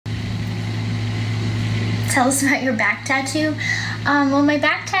tell us about your back tattoo. Well, my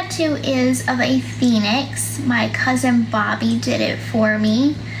back tattoo is of a phoenix. My cousin Bobby did it for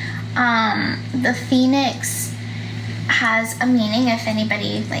me. The phoenix has a meaning. If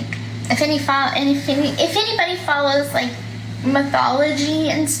anybody follows like mythology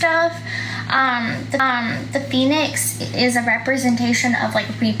and stuff, the phoenix is a representation of like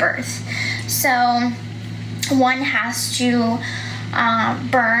rebirth. So one has to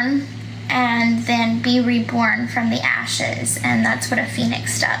burn and then be reborn from the ashes, and that's what a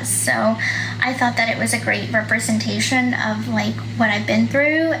phoenix does. So I thought that it was a great representation of like what I've been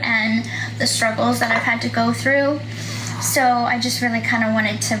through and the struggles that I've had to go through. So I just really kind of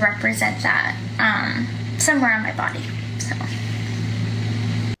wanted to represent that somewhere on my body. So.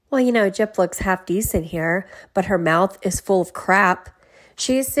 Well, you know, Gyp looks half decent here, but her mouth is full of crap.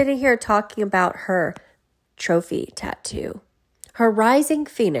 She's sitting here talking about her trophy tattoo, her rising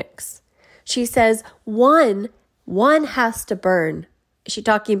phoenix. She says one has to burn. Is she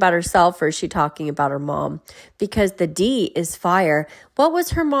talking about herself or is she talking about her mom? Because the D is fire. What was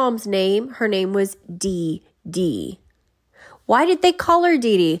her mom's name? Her name was Dee Dee. Why did they call her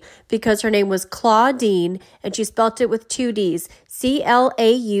Dee Dee? Because her name was Claudine and she spelt it with two D's.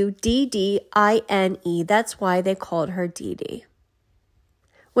 Clauddine. That's why they called her Dee Dee.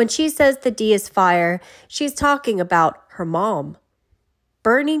 When she says the D is fire, she's talking about her mom.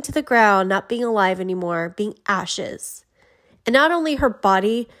 Burning to the ground, not being alive anymore, being ashes. And not only her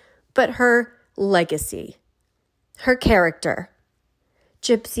body, but her legacy, her character.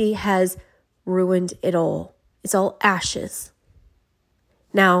 Gypsy has ruined it all. It's all ashes.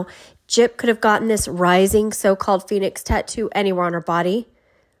 Now, Gyp could have gotten this rising so-called phoenix tattoo anywhere on her body,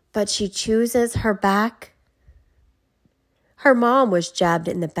 but she chooses her back. Her mom was jabbed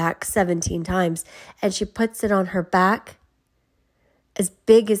in the back 17 times, and she puts it on her back. As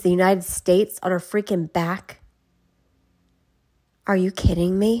big as the United States on her freaking back. Are you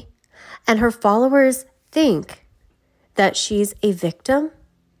kidding me? And her followers think that she's a victim?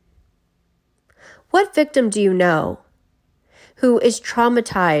 What victim do you know who is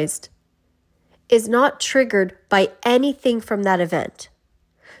traumatized, is not triggered by anything from that event?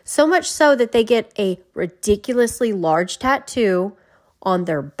 So much so that they get a ridiculously large tattoo on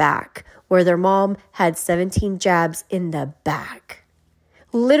their back where their mom had 17 jabs in the back.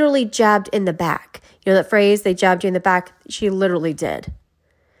 Literally jabbed in the back. You know that phrase, they jabbed you in the back? She literally did.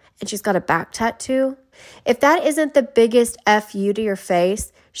 And she's got a back tattoo. If that isn't the biggest F you to your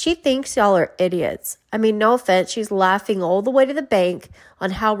face, she thinks y'all are idiots. I mean, no offense, she's laughing all the way to the bank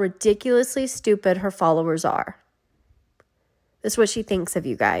on how ridiculously stupid her followers are. That's what she thinks of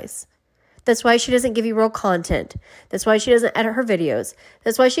you guys. That's why she doesn't give you real content. That's why she doesn't edit her videos.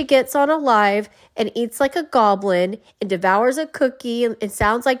 That's why she gets on a live and eats like a goblin and devours a cookie and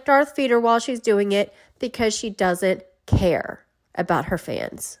sounds like Darth Vader while she's doing it, because she doesn't care about her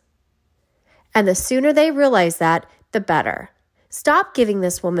fans. And the sooner they realize that, the better. Stop giving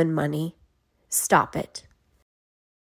this woman money. Stop it.